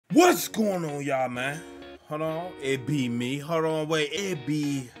What's going on, y'all, man? Hold on, it be me. Hold on, wait, it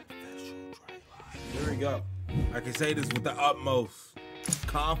be OfficialDreLive. Here we go. I can say this with the utmost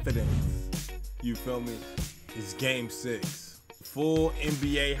confidence. You feel me? It's Game 6. Full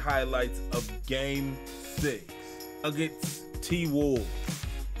NBA highlights of Game 6 against T-Wolves.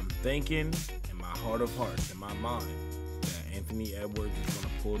 I'm thinking in my heart of hearts, in my mind, that Anthony Edwards is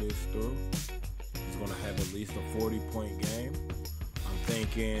going to pull this through. He's going to have at least a 40-point game. I'm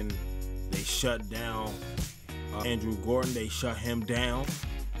thinking they shut down Andrew Gordon. They shut him down.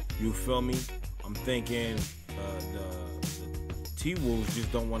 You feel me? I'm thinking the T-Wolves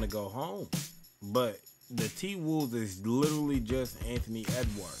just don't want to go home. But the T-Wolves is literally just Anthony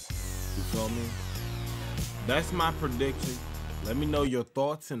Edwards. You feel me? That's my prediction. Let me know your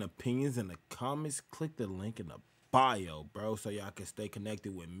thoughts and opinions in the comments. Click the link in the bio, bro, so y'all can stay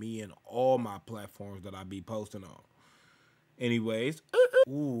connected with me and all my platforms that I be posting on. Anyways,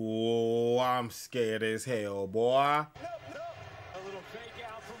 ooh, I'm scared as hell, boy. A little fake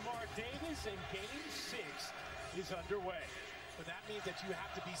out from Mark Davis, and Game 6 is underway. But that means that you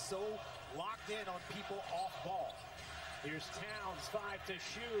have to be so locked in on people off ball. Here's Towns, 5 to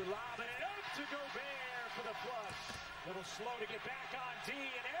shoot, lobbing it up to Gobert for the flush. Little slow to get back on D,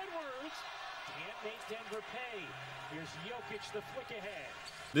 and Edwards can't make Denver pay. Here's Jokic, the flick ahead.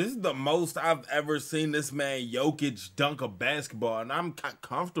 This is the most I've ever seen this man Jokic dunk a basketball, and I'm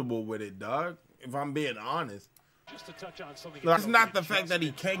comfortable with it, dog, if I'm being honest. Just to touch on something. It's not the fact that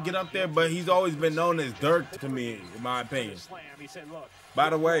he can't get up there, but he's always been known as Dirk to me, in my opinion. By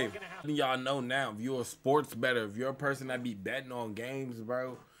the way, y'all know now, if you're a sports bettor, if you're a person that be betting on games,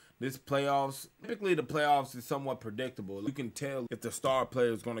 bro, this playoffs, typically the playoffs is somewhat predictable. You can tell if the star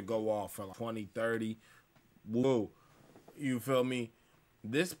player is going to go off for like 20, 30. Whoa. You feel me?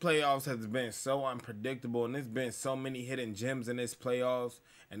 This playoffs has been so unpredictable, and there's been so many hidden gems in this playoffs,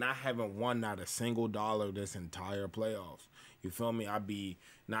 and I haven't won not a single dollar this entire playoffs. You feel me? I be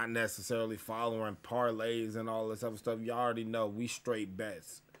not necessarily following parlays and all this other stuff. You already know we straight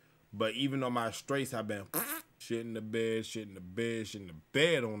bets. But even on my straights, I've been shit in the bed, shit in the bed, shit in the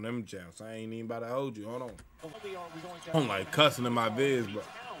bed on them jumps. I ain't even about to hold you. Hold on. I'm like cussing in my vids, but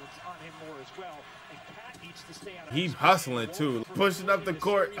he's hustling too. Pushing up the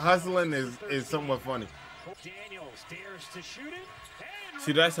court, hustling is somewhat funny.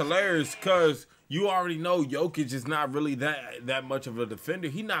 See, that's hilarious because you already know Jokic is not really that much of a defender.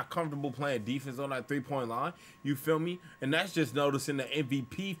 He's not comfortable playing defense on that three-point line. You feel me? And that's just noticing the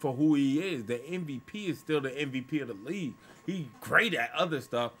MVP for who he is. The MVP is still the MVP of the league. He's great at other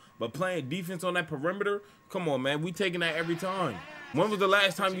stuff, but playing defense on that perimeter, come on, man. We taking that every time. When was the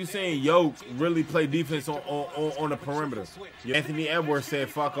last time you seen Jokic really play defense on the perimeter? Anthony Edwards said,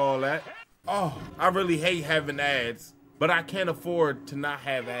 fuck all that. Oh, I really hate having ads, but I can't afford to not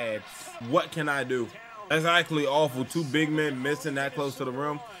have ads. What can I do? That's actually awful. Two big men missing that close to the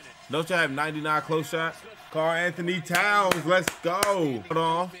rim. Don't you have 99 close shots? Karl Anthony Towns, let's go. Hold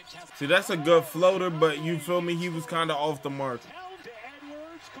on. See, that's a good floater, but you feel me? He was kind of off the mark.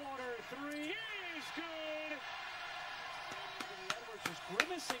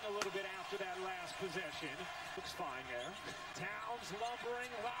 Grimacing a little bit after that last possession. Looks fine there. Towns lumbering,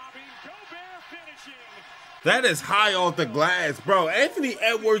 lobbing, Gobert finishing. That is high off the glass, bro. Anthony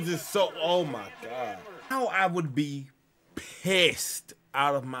Edwards is so, oh my God. How I would be pissed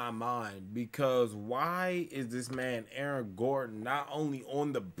out of my mind, because why is this man Aaron Gordon not only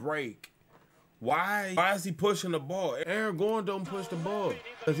on the break? Why is he pushing the ball? Aaron Gordon don't push the ball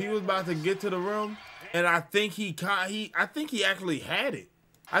because he was about to get to the rim, and I think he actually had it.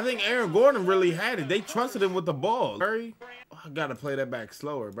 I think Aaron Gordon really had it. They trusted him with the ball. Hurry. I gotta play that back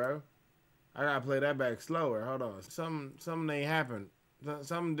slower, bro. I gotta play that back slower. Hold on. Something ain't happened.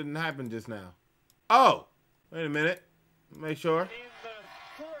 Something didn't happen just now. Oh, wait a minute. Make sure.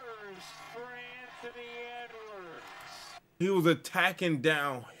 He was attacking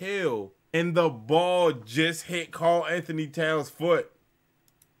downhill, and the ball just hit Karl Anthony Towns' foot.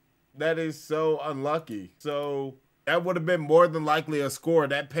 That is so unlucky. So that would have been more than likely a score.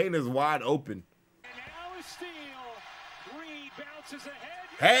 That paint is wide open. And now a steal. Reed bounces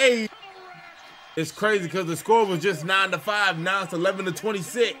ahead. Hey! It's crazy because the score was just 9-5. Now it's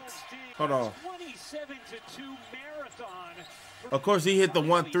 11-26. Hold on. 27-2 marathon. Of course, he hit the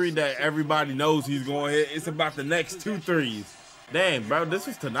 1-3 that everybody knows he's going to hit. It's about the next 2 threes. Damn, bro, this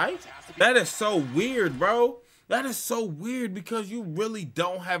is tonight? That is so weird, bro. That is so weird because you really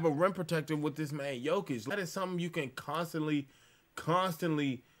don't have a rim protector with this man Jokic. That is something you can constantly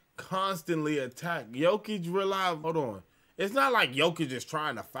attack. Jokic hold on. It's not like Jokic is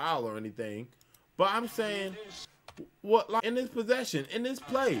trying to foul or anything. But I'm saying, What, like, in this possession, in this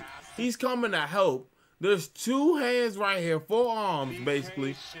play, he's coming to help. There's two hands right here, four arms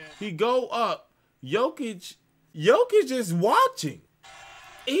basically. He go up. Jokic is watching.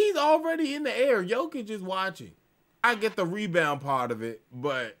 He's already in the air. Jokic is watching. I get the rebound part of it,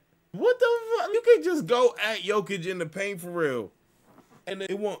 but what the fuck? You can just go at Jokic in the paint for real. And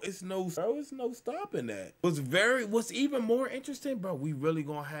it won't, it's no stopping that. What's even more interesting, bro, we really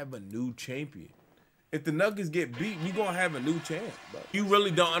gonna have a new champion. If the Nuggets get beat, we gonna have a new champ, bro. You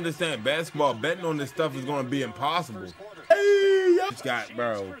really don't understand basketball. Betting on this stuff is gonna be impossible. Hey, Scott,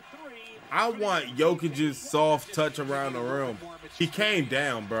 bro. I want Jokic's soft touch around the rim. He came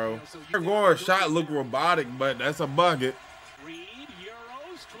down, bro. Aaron Gordon's shot looked robotic, but that's a bucket.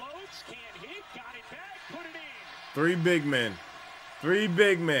 Three big men. Three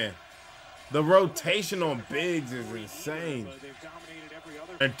big men. The rotation on bigs is insane.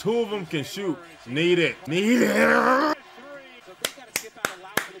 And two of them can shoot. Need it. Need it. So they got to skip out and allow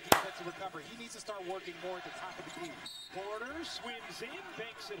for the defense to recover. He needs to start working more at the top of the key. Porter swims in,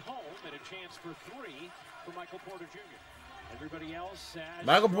 banks it home, and a chance for three for Michael Porter Jr. Everybody else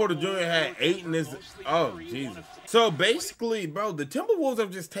Michael Porter Jr. had 8 in this. Oh, Jesus. So basically, bro, the Timberwolves are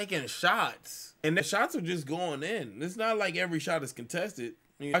just taking shots. And the shots are just going in. It's not like every shot is contested.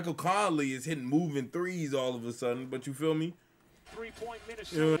 I mean, Michael Conley is hitting moving threes all of a sudden, but you feel me? 3-point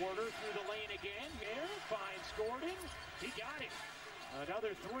Minnesota Porter through the lane again. There finds Gordon. He got it.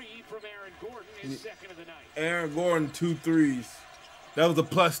 Another three from Aaron Gordon, his second of the night. Aaron Gordon, 2 threes. That was a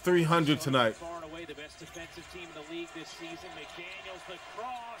plus 300 tonight. Far and away the best defensive team in the league this season. McDaniels, the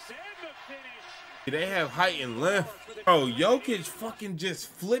cross, and the finish. They have height and length. Bro, Jokic fucking just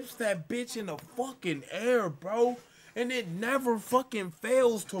flips that bitch in the fucking air, bro. And it never fucking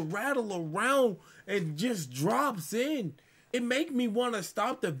fails to rattle around and just drops in. It make me want to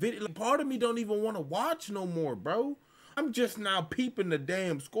stop the video. Part of me don't even want to watch no more, bro. I'm just now peeping the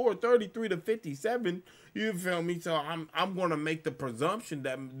damn score, 33-57. You feel me? So I'm gonna make the presumption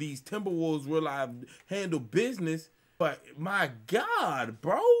that these Timberwolves will have handled business. But my God,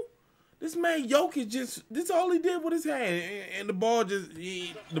 bro, this man Jokic this all he did with his hand, and the ball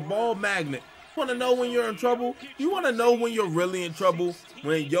the ball magnet. You want to know when you're in trouble? You want to know when you're really in trouble?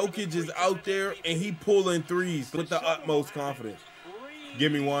 When Jokic is out there and he pulling threes with the utmost confidence.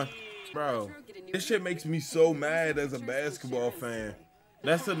 Give me one. Bro, this shit makes me so mad as a basketball fan.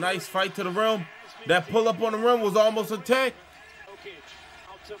 That's a nice fight to the rim. That pull up on the rim was almost a tech.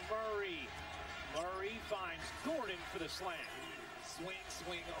 Out to Murray. Murray finds Gordon for the slam.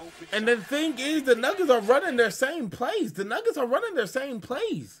 Swing, open. And the thing is, the Nuggets are running their same plays. The Nuggets are running their same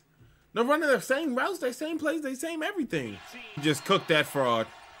plays. They're running their same routes, their same plays, their same everything. He just cooked that fraud.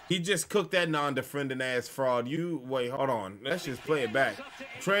 He just cooked that non-defending ass fraud. Wait, hold on. Let's just play it back.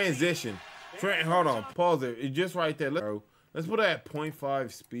 Transition. Hold on. Pause it. It's just right there. Let's put it at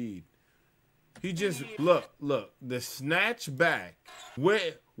 0.5 speed. He just, look. The snatch back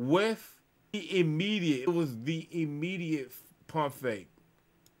with the immediate. It was the immediate pump fake.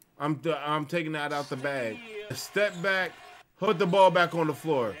 I'm taking that out the bag. Step back. Put the ball back on the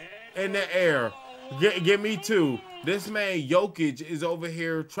floor. In the air. Give me 2. This man Jokic is over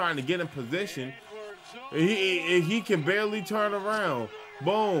here trying to get in position. He can barely turn around.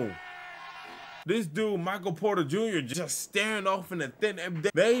 Boom. This dude, Michael Porter Jr., just staring off in the thin air.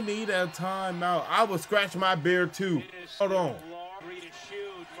 They need a timeout. I would scratch my beard too. Hold on. Murray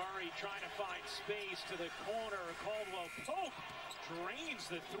trying to find space to the corner. Caldwell Pope drains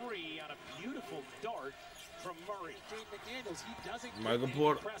the three on a beautiful dart from Murray. Michael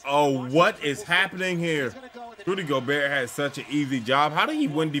Porter. Oh, what is happening here? Rudy Gobert had such an easy job. How did he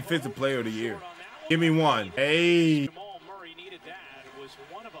win Defensive Player of the Year? Give me one. Hey.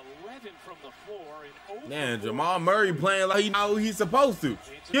 Man, Jamal Murray playing like he know he's supposed to.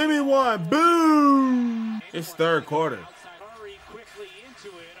 Give me one. Boom. It's third quarter.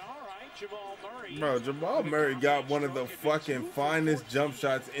 Bro, Jamal Murray got one of the fucking finest jump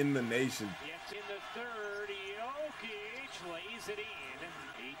shots in the nation. In the third, Jokic lays it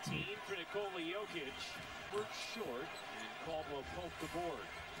in. 18 for Nikola Jokic. We're short, and Caldwell Pope the board.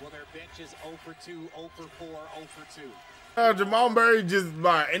 Well, their bench is 0 for 2, 0 for 4, 0 for 2. Jamal Murray just,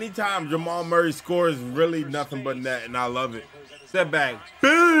 anytime Jamal Murray scores, really nothing but net, and I love it. Step back.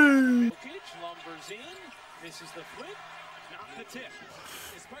 Boom! Jokic lumbers in. This is the flip, not the tip.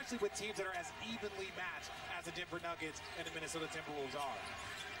 Especially with teams that are as evenly matched as the Denver Nuggets and the Minnesota Timberwolves are.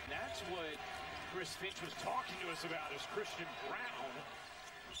 That's what Chris Finch was talking to us about, is Christian Brown.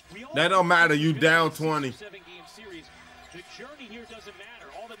 That don't matter. You down 20. 7-game series. The journey here doesn't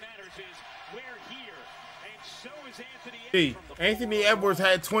matter. All that matters is we're here. And so is Anthony Edwards. Anthony Edwards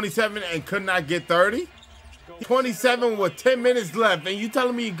had 27 and could not get 30. 27 with 10 minutes left, and you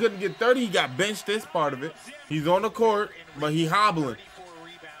telling me he couldn't get 30? He got benched this part of it. He's on the court, but he hobbling. 34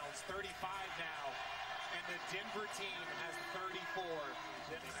 rebounds, 35 now, and the Denver team has 34.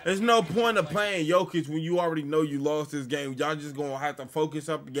 There's no point of playing Jokic when you already know you lost this game. Y'all just gonna have to focus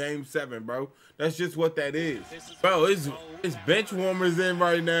up game 7, bro. That's just what that is. Bro, it's bench warmers in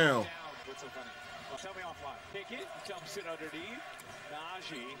right now. What's so funny? Well, tell me offline. Pick it, dumps it underneath.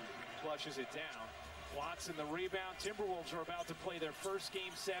 Najee flushes it down. Watson the rebound. Timberwolves are about to play their first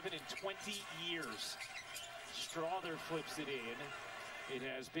game 7 in 20 years. Strawther flips it in. It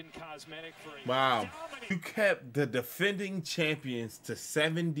has been cosmetic for a wow. You kept the defending champions to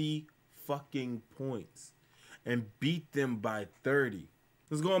 70 fucking points and beat them by 30.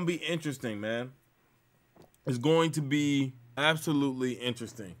 It's going to be interesting, man. It's going to be absolutely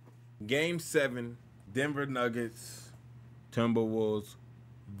interesting. Game 7, Denver Nuggets, Timberwolves.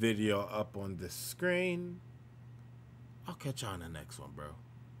 Video up on the screen. I'll catch y'all on the next one, bro.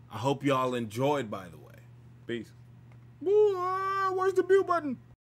 I hope y'all enjoyed, by the way. Peace. Where's the mute button?